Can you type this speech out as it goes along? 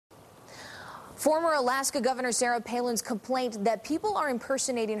Former Alaska Governor Sarah Palin's complaint that people are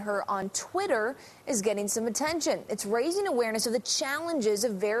impersonating her on Twitter is getting some attention. It's raising awareness of the challenges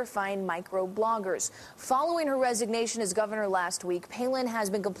of verifying microbloggers. Following her resignation as governor last week, Palin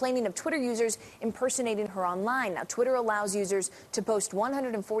has been complaining of Twitter users impersonating her online. Now, Twitter allows users to post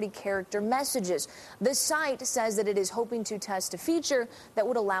 140-character messages. The site says that it is hoping to test a feature that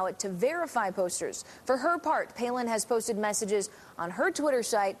would allow it to verify posters. For her part, Palin has posted messages on her Twitter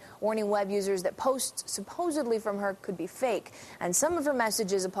site warning web users that posts supposedly from her could be fake, and some of her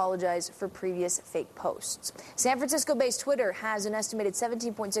messages apologize for previous fake posts. San Francisco-based Twitter has an estimated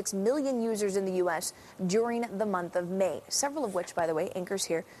 17.6 million users in the U.S. during the month of May, several of which, by the way, anchors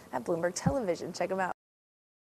here at Bloomberg Television. Check them out.